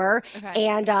Bradley Cooper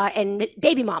and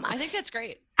baby mama. I think that's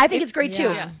great. I think it's great too.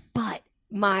 Yeah. But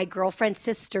my girlfriend's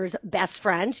sister's best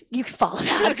friend, you can follow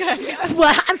that. Okay.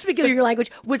 Well, I'm speaking your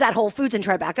language, was at Whole Foods in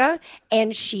Tribeca,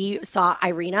 and she saw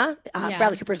Irina,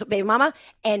 Bradley Cooper's baby mama,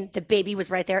 and the baby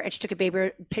was right there, and she took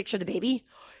a picture of the baby.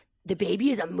 the baby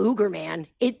is a mooger, man.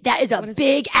 That is a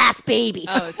big ass baby.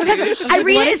 Oh, it's because huge?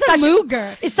 Irina is such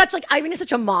mooger. It's such like Irina is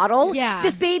such a model. Yeah.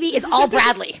 This baby is all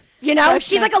Bradley. You know,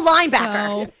 she's like a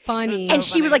linebacker. So funny. And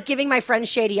she was like giving my friend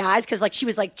shady eyes because like she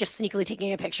was like just sneakily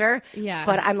taking a picture. Yeah.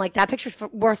 But I'm like, that picture's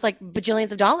worth like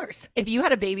bajillions of dollars. If you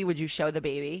had a baby, would you show the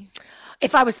baby?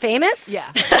 If I was famous?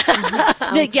 Yeah.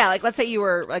 Like let's say you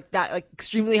were like that, like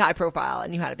extremely high profile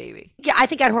and you had a baby. Yeah, I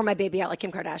think I'd whore my baby out like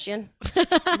Kim Kardashian.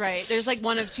 Right. There's like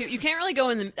one of two. You can't really go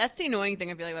in the. That's the annoying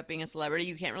thing I feel like about being a celebrity.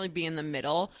 You can't really be in the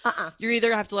middle. You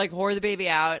either have to like whore the baby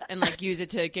out and like use it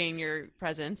to gain your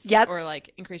presence. Yep. Or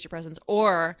like increase your presence,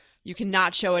 or you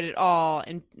cannot show it at all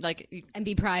and like and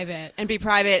be private. And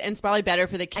it's probably better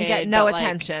for the kid. And get no but, like,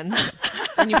 attention.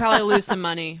 and you probably lose some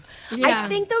money. I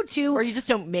think though too, or you just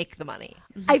don't make the money.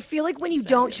 I feel like when you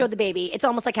don't show the baby, it's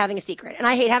almost like having a secret. And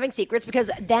I hate having secrets because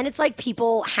then it's like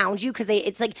people hound you because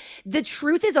it's like the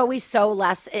truth is always so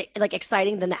less like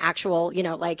exciting than the actual, you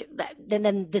know, like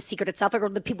than the secret itself, like, or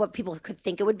what people could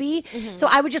think it would be. So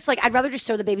I would just like, I'd rather just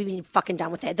show the baby being fucking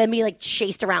done with it than be like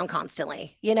chased around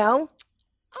constantly, you know?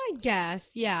 I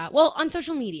guess, yeah. Well, on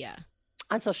social media.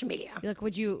 On social media. Like,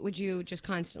 would you just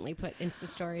constantly put Insta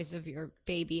stories of your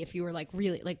baby if you were like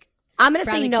really like? I'm going to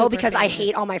say Bradley no Cooper because I famous.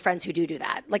 hate all my friends who do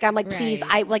that. Like, I'm like, please,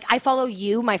 Right. I follow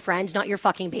you, my friend, not your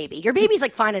fucking baby. Your baby's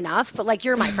like fine enough, but like,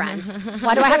 you're my friend.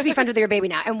 Why do I have to be friends with your baby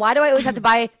now? And why do I always have to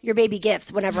buy your baby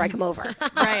gifts whenever I come over?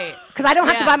 Right. Because I don't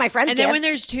have to buy my friends And gifts. then when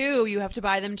there's two, you have to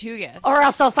buy them two gifts. Or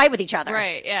else they'll fight with each other.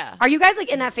 Right, yeah. Are you guys like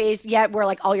in that phase yet where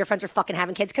like all your friends are fucking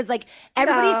having kids? Because like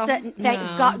everybody's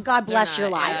God bless your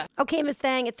lives. yeah. Okay, Miss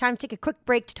Thang, it's time to take a quick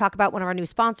break to talk about one of our new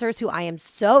sponsors who I am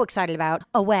so excited about.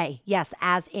 Away. Yes,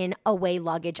 as in Away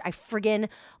Luggage. I friggin'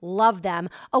 love them.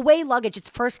 Away Luggage, it's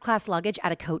first class luggage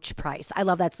at a Coach price. I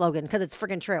love that slogan because it's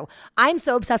friggin' true. I'm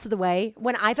so obsessed with Away.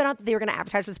 When I found out that they were going to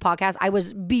advertise for this podcast, I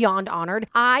was beyond honored.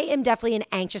 I am definitely an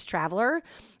anxious traveler,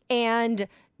 and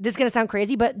this is going to sound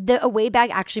crazy, but the Away bag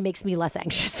actually makes me less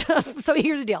anxious. So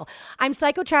here's the deal. I'm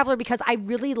psycho traveler because I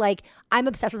really I'm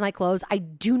obsessed with my clothes. I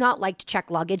do not like to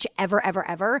check luggage ever, ever,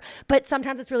 ever. But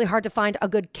sometimes it's really hard to find a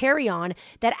good carry-on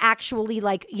that actually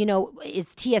is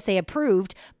TSA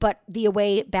approved, but the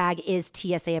Away bag is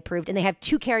TSA approved. And they have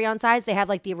two carry-on size. They have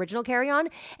like the original carry-on,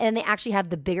 and then they actually have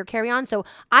the bigger carry-on. So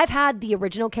I've had the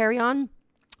original carry-on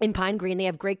in pine green. They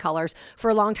have great colors for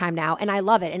a long time now, and I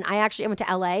love it. And I went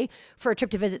to LA for a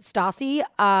trip to visit Stassi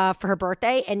for her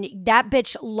birthday, and that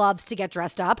bitch loves to get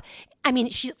dressed up. I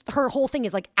mean, her whole thing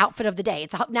is like outfit of the day.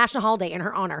 It's a national holiday in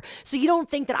her honor. So you don't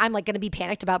think that I'm like going to be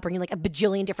panicked about bringing like a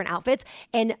bajillion different outfits.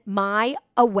 And my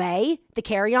Away, the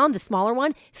carry-on, the smaller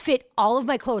one, fit all of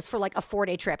my clothes for like a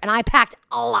 4-day trip. And I packed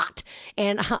a lot,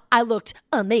 and I looked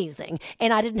amazing,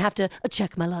 and I didn't have to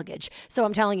check my luggage. So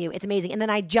I'm telling you, it's amazing. And then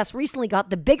I just recently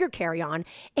got the bigger carry-on,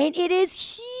 and it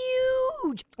is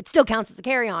huge. It still counts as a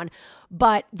carry-on,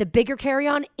 but the bigger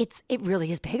carry-on, it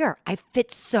really is bigger. I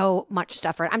fit so much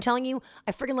stuff for it. I'm telling you,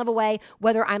 I freaking love Away.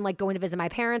 Whether I'm like going to visit my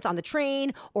parents on the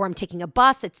train, or I'm taking a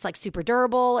bus, it's like super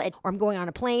durable, or I'm going on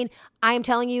a plane. I am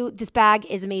telling you, this bag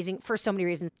is amazing for so many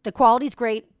reasons. The quality's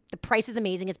great. The price is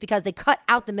amazing. It's because they cut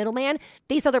out the middleman.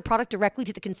 They sell their product directly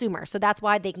to the consumer. So that's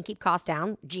why they can keep costs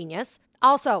down. Genius.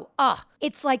 Also,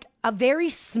 it's like a very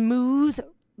smooth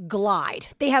glide.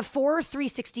 They have 4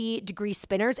 360-degree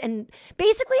spinners, and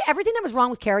basically everything that was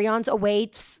wrong with carry-ons Away,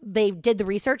 they did the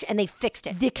research and they fixed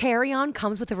it. The carry-on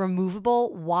comes with a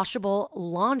removable, washable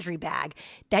laundry bag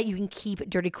that you can keep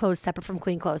dirty clothes separate from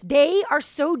clean clothes. They are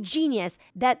so genius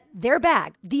that their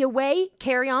bag, the Away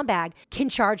carry-on bag, can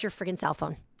charge your friggin' cell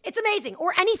phone. It's amazing.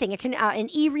 Or anything. It can, an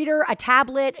e-reader, a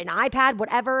tablet, an iPad,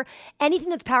 whatever. Anything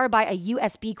that's powered by a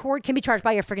USB cord can be charged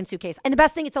by your friggin' suitcase. And the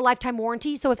best thing, it's a lifetime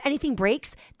warranty. So if anything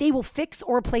breaks, they will fix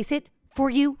or replace it for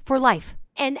you for life.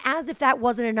 And as if that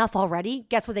wasn't enough already,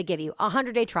 guess what they give you? A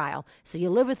 100-day trial. So you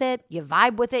live with it, you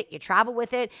vibe with it, you travel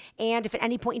with it, and if at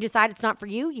any point you decide it's not for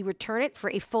you, you return it for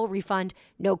a full refund,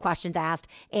 no questions asked,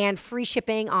 and free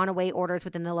shipping on Away orders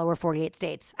within the lower 48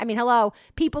 states. I mean, hello,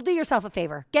 people, do yourself a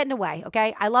favor. Get an Away,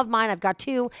 okay? I love mine. I've got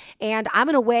 2, and I'm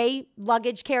an Away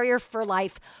luggage carrier for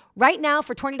life. Right now,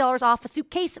 for $20 off a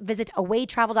suitcase, visit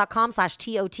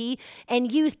awaytravel.com/TOT and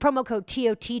use promo code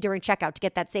TOT during checkout to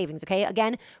get that savings, okay?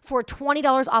 Again, for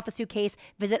 $20 off a suitcase,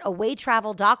 visit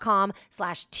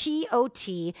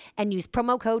awaytravel.com/TOT and use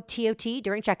promo code TOT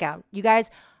during checkout. You guys,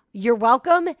 you're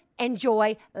welcome.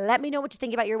 Enjoy. Let me know what you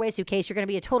think about your Away suitcase. You're going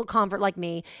to be a total convert like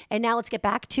me. And now let's get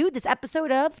back to this episode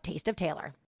of Taste of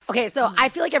Taylor. Okay, so I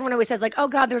feel like everyone always says like, oh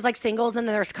God, there's like singles and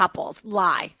then there's couples.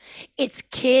 Lie. It's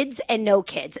kids and no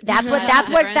kids. That's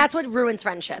what ruins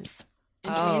friendships.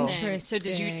 Interesting. So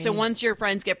did you? So once your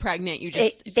friends get pregnant, you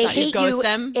just they hate ghost you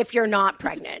them? if you're not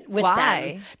pregnant with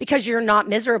Why? them because you're not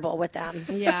miserable with them.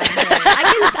 Yeah,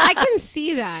 I can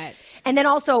see that. And then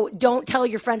also, don't tell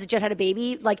your friends that just had a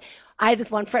baby. Like, I had this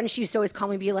one friend, she used to always call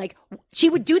me and be like, she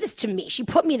would do this to me. She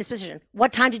put me in this position.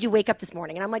 What time did you wake up this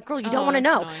morning? And I'm like, girl, you don't want to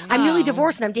know. Annoying. I'm newly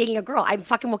divorced and I'm dating a girl. I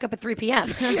fucking woke up at 3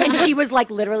 p.m. And she was like,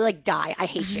 literally like, die. I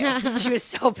hate you. She was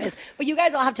so pissed. But you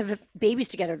guys all have to have babies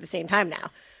together at the same time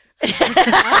now.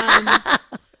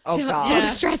 God. Don't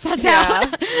stress us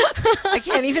out. I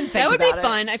can't even think That would about be it.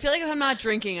 fun. I feel like if I'm not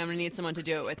drinking, I'm gonna need someone to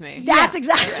do it with me. That's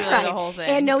exactly That's really right. the whole thing.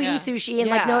 And no Yeah. eating sushi and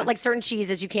like no like certain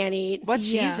cheeses you can't eat. What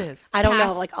Yeah. cheeses? I don't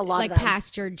know, like a lot like of them.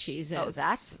 pastured cheeses. Oh,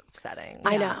 that's upsetting.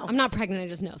 I know. I'm not pregnant. I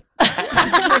just know.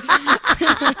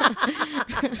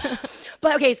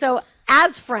 But okay, so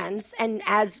as friends and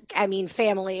as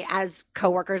family, as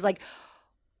coworkers, like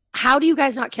how do you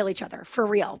guys not kill each other for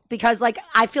real? Because like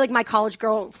I feel like my college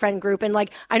girlfriend group, and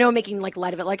like I know I'm making like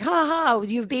light of it, like ha ha,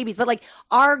 you have babies, but like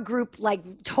our group,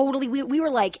 like totally, we were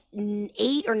like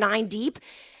 8 or 9 deep,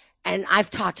 and I've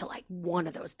talked to like one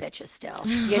of those bitches still.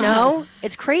 You know,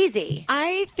 it's crazy.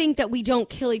 I think that we don't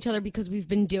kill each other because we've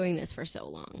been doing this for so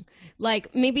long.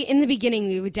 Like maybe in the beginning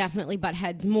we would definitely butt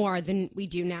heads more than we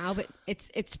do now, but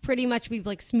it's pretty much we've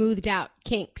like smoothed out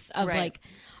kinks of like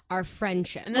our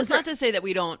friendship. And that's not to say that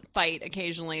we don't fight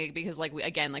occasionally, because like we've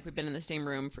been in the same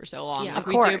room for so long. Yeah, like, of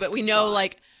we course. do, but we know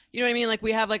like, you know what I mean? Like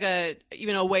we have like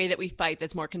even a way that we fight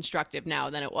that's more constructive now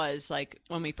than it was like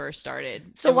when we first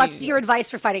started. So what's your advice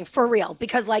for fighting for real?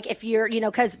 Because like if you're,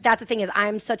 because that's the thing is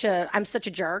I'm such a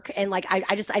jerk, and like I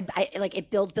like it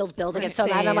builds. I get so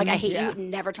mad. And I'm like, I hate you.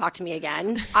 Never talk to me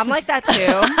again. I'm like that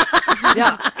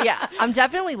too. yeah. I'm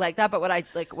definitely like that. But what I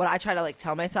try to like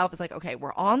tell myself is like, okay,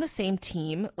 we're all on the same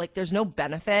team. Like, there's no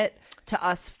benefit to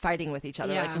us fighting with each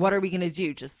other. Yeah. Like, what are we gonna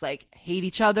do? Just like hate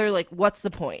each other? Like, what's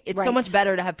the point? It's so Right. much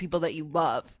better to have people that you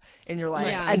love in your life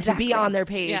Yeah. and to be on their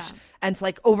page and to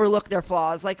like overlook their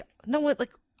flaws. Like, no, what? Like,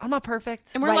 I'm not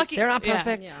perfect. And we're lucky. They're not yeah.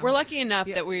 perfect. Yeah. We're lucky enough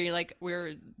that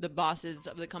we're the bosses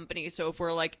of the company. So if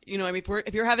we're like, I mean,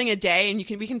 if you're having a day and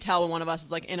we can tell when one of us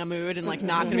is like in a mood and like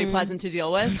not going to be pleasant to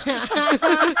deal with, you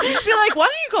just be like, why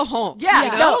don't you go home?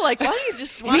 Yeah. You know, like why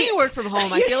don't you work from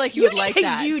home? I feel like you would like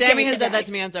that. you Sammy did has said today. that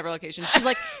to me on several occasions. She's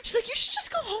like, you should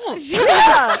just go home.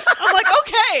 Yeah. I'm like,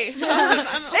 okay.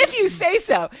 If you say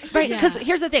so. Right, Yeah. because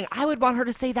here's the thing. I would want her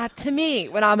to say that to me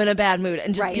when I'm in a bad mood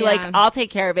and just Right. be like, Yeah. I'll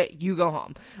take care of it. You go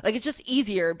home. Like, it's just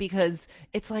easier because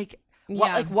it's like,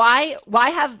 Yeah. why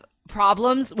have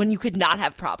problems when you could not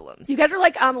have problems? You guys are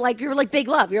like you're like big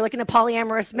love. You're like in a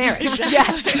polyamorous marriage.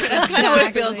 Yes. That's kind of what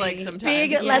it feels like sometimes.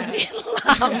 Big lesbian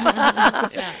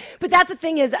love. But that's the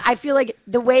thing is, I feel like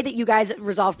the way that you guys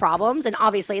resolve problems, and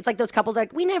obviously it's like those couples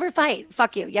like, we never fight.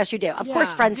 Fuck you. Yes, you do. Of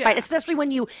course friends fight, especially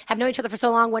when you have known each other for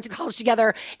so long, went to college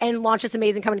together, and launched this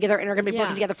amazing coming together, and are going to be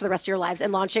working together for the rest of your lives,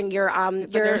 and launching your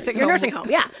nursing home.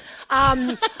 Yeah.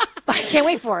 I can't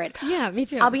wait for it. Yeah, me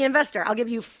too. I'll be an investor. I'll give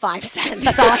you 5 cents.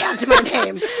 That's all I have to my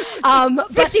name.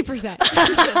 50%.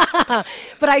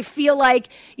 But I feel like,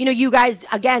 you guys,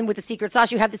 again, with the secret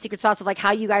sauce, you have the secret sauce of like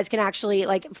how you guys can actually,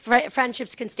 like,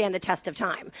 friendships can stand the test of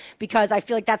time. Because I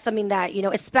feel like that's something that,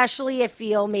 especially I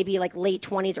feel maybe like late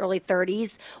 20s, early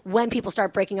 30s, when people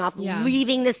start breaking off,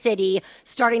 leaving the city,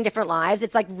 starting different lives,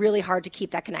 it's like really hard to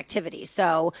keep that connectivity.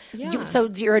 So, so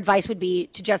your advice would be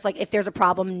to just like, if there's a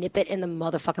problem, nip it in the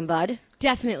motherfucking bud.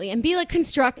 Definitely. And be like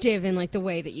constructive in like the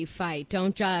way that you fight.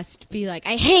 Don't just be like,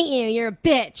 I hate you, you're a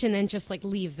bitch, and then just like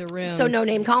leave the room. So no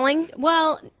name calling?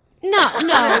 Well,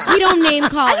 no, we don't name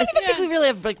call. I don't even think we really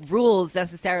have like rules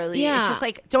necessarily. Yeah. It's just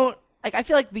like, I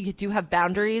feel like we do have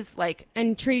boundaries, like,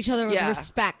 and treat each other with Yeah.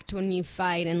 respect when you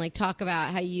fight, and like talk about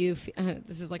how you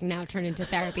this is like now turned into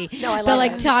therapy. No, I love but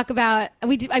like it. talk about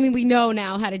we know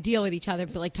now how to deal with each other,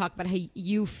 but like talk about how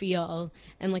you feel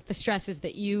and like the stresses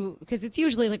that because it's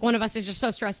usually like one of us is just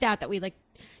so stressed out that we like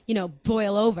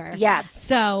boil over. Yes.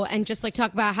 So, and just like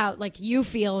talk about how like you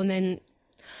feel, and then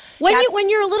when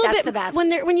you're a little that's bit the best.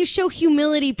 when you show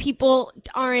humility, people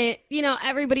aren't,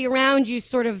 everybody around you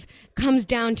sort of comes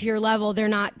down to your level.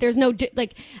 There's no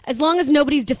like, as long as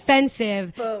nobody's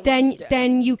defensive,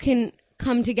 then you can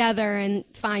come together and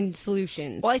find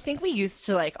solutions. well, I think we used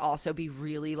to like also be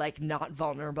really like not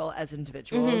vulnerable as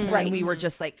individuals, Right. and we were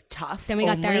just like tough. Then we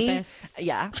got only. therapists.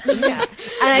 Yeah. And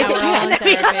I We're all in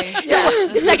therapy.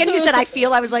 The second you said I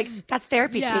feel, I was like, that's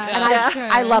therapy Yeah, speak. And that's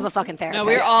I true. love a fucking therapist. No,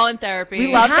 we're all in therapy.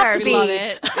 We love have to therapy. be. We love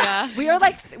it. Yeah. We are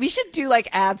like, we should do like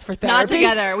ads for therapy. Not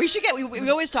together. We should get. We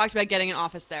always talked about getting an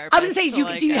office therapist. I was going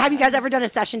to say, have you guys ever done a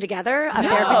session together? A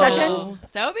therapy session?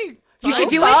 That would be You should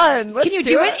do it. Can you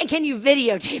do it? And can you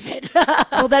videotape it?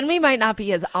 Well, then we might not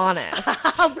be as honest.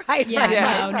 Right.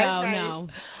 No.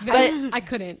 But I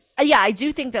couldn't. Yeah, I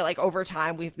do think that like over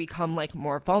time we've become like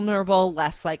more vulnerable,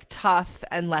 less like tough,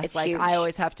 and less It's like huge. I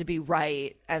always have to be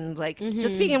right, and like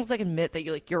just being able to like admit that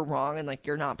you're wrong and like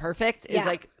you're not perfect is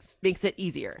like makes it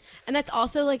easier. And that's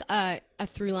also like a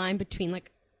through line between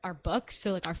like our books.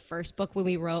 So like our first book when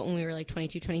we wrote when we were like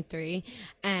 22, 23,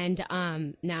 and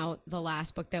now the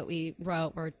last book that we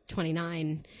wrote we're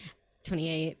 29,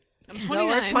 28. I'm 29. No,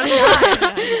 we're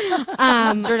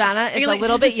 29. Jordana is a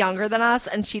little bit younger than us,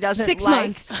 and she doesn't 6 like...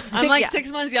 months. I'm like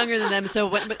 6 months younger than them. So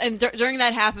during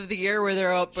that half of the year where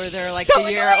they're like So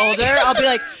a year older, I'll be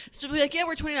like, yeah,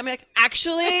 we're 29. I'm like,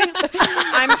 actually,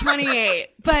 I'm 28.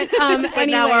 But But anyway,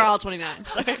 now we're all 29.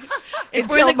 Sorry.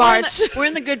 Until March. We're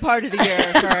in the good part of the year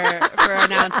for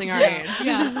announcing our age.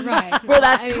 yeah, right. Where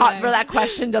that Anyway. where that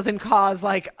question doesn't cause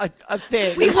like a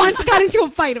thing. We once got into a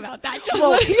fight about that. Just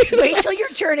Well, like- wait till you're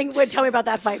turning. Tell me about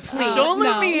that fight, please. Don't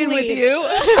let me in with you.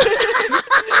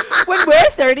 When we're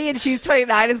 30 and she's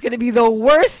 29 is going to be the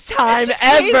worst time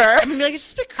ever. I'm gonna be like, it's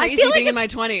just been crazy feel like being in my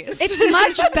 20s. It's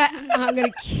much better. I'm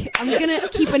gonna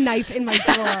keep a knife in my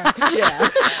drawer. Yeah.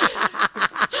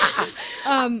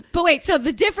 But wait, so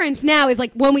the difference now is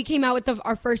like when we came out with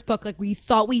our first book, like we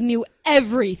thought we knew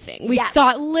everything. We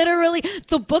thought literally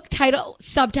the book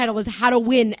subtitle was How to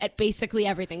Win at basically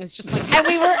everything. It was just like,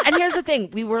 And here's the thing,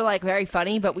 we were like very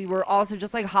funny, but we were also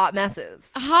just like hot messes.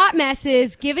 hot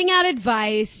messes, giving out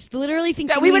advice, literally thinking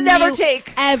That we would never knew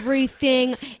take.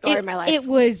 everything. Story of my life. It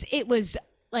was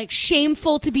like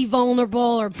shameful to be vulnerable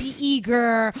or be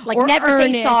eager, Like, or never say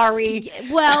earnest. sorry.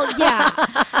 Well,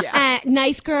 yeah.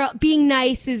 Nice girl, being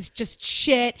nice is just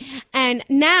shit. And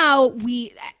now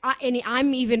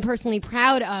I'm even personally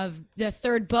proud of the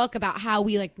third book about how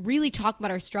we like really talk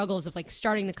about our struggles of like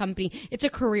starting the company. It's a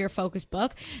career focused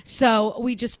book, so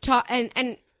we just talk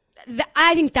and.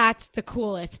 I think that's the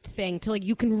coolest thing to like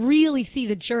you can really see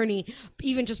the journey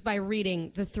even just by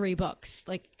reading the 3 books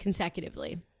like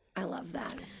consecutively. I love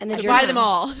that. And then So buy them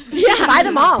all. Yeah, buy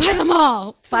them all. Buy them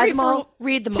all. Buy Free them for all.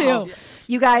 Read them 2. all.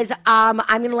 You guys, I'm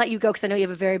going to let you go because I know you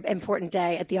have a very important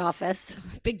day at the office.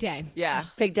 Big day. Yeah.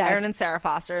 Big day. Aaron and Sarah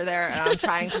Foster are there, and I'm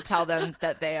trying to tell them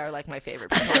that they are like my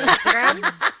favorite people on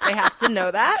Instagram. They have to know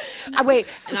that. Wait,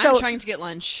 And so I'm trying to get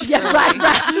lunch. yeah,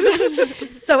 right.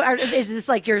 So is this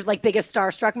like your like biggest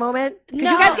starstruck moment? Because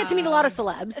you guys get to meet a lot of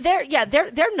celebs.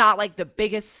 They're not like the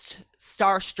biggest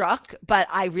starstruck, but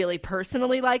I really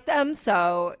personally like them,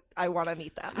 so I want to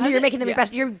meet them. You're making them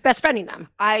you're best friending them.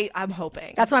 I'm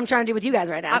hoping. That's what I'm trying to do with you guys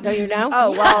right now. Don't you know?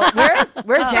 Oh well,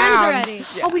 we're down Friends already.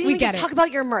 Oh, we didn't even get just it. talk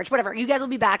about your merch. Whatever. You guys will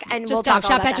be back, and we'll Just talk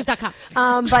all about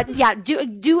shopbetches.com. that. But yeah,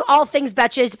 do all things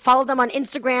Betches. Follow them on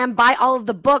Instagram. Buy all of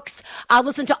the books.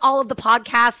 Listen to all of the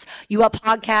podcasts. You Up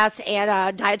podcast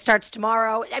and Diet Starts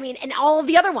Tomorrow. I mean, and all of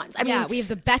the other ones. I mean, We have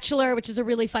The Bachelor, which is a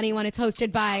really funny one. It's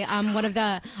hosted by one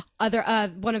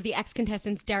of the ex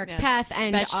contestants, Derek Peth,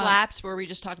 and Betch Slaps, where we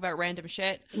just talk about random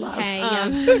shit.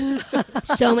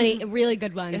 So many really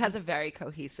good ones. It has a very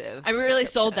cohesive. I really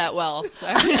sold that well.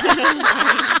 Sorry.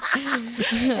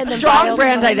 and then Strong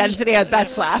brand identity at Betch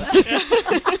Slapped.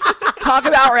 Talk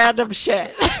about random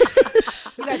shit.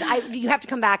 You guys, you have to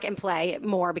come back and play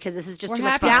more because this is just We're too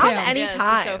much happy fun. to. Anytime. Yeah, this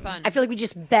was so fun. I feel like we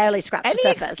just barely scratched Any the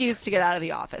surface. excuse to get out of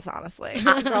the office, honestly.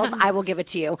 Girls, I will give it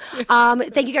to you.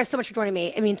 Thank you guys so much for joining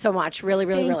me. It means so much. Really,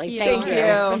 really, really. Thank you.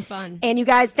 It's been fun. And you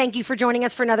guys, thank you for joining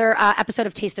us for another episode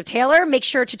of Taste of Taylor. Make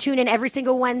sure to tune in every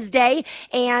single Wednesday.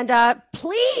 And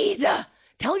please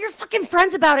tell your fucking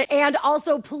friends about it. And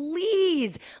also,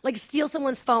 please, like, steal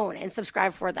someone's phone and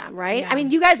subscribe for them, right? Yeah, I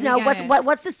mean, you guys know get it.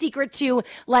 what's the secret to,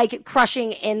 like,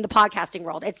 crushing in the podcasting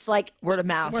world? It's like, Word of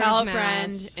mouth. Tell a mouth.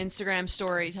 friend, Instagram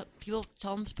story.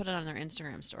 Tell them to put it on their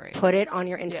Instagram story put it on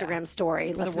your Instagram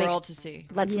story. for the world to see.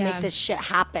 Let's Yeah. make this shit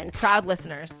happen. Proud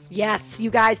listeners. Yes, you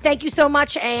guys. Thank you so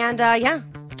much. And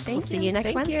we'll see you next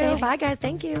Thank Wednesday. you. Bye, guys.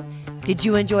 Thank you. Did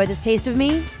you enjoy this taste of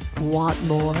me? Want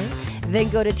more? Then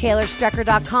go to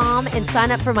TaylorStrecker.com and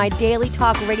sign up for my daily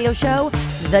talk radio show,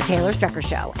 The Taylor Strecker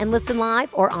Show, and listen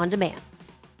live or on demand.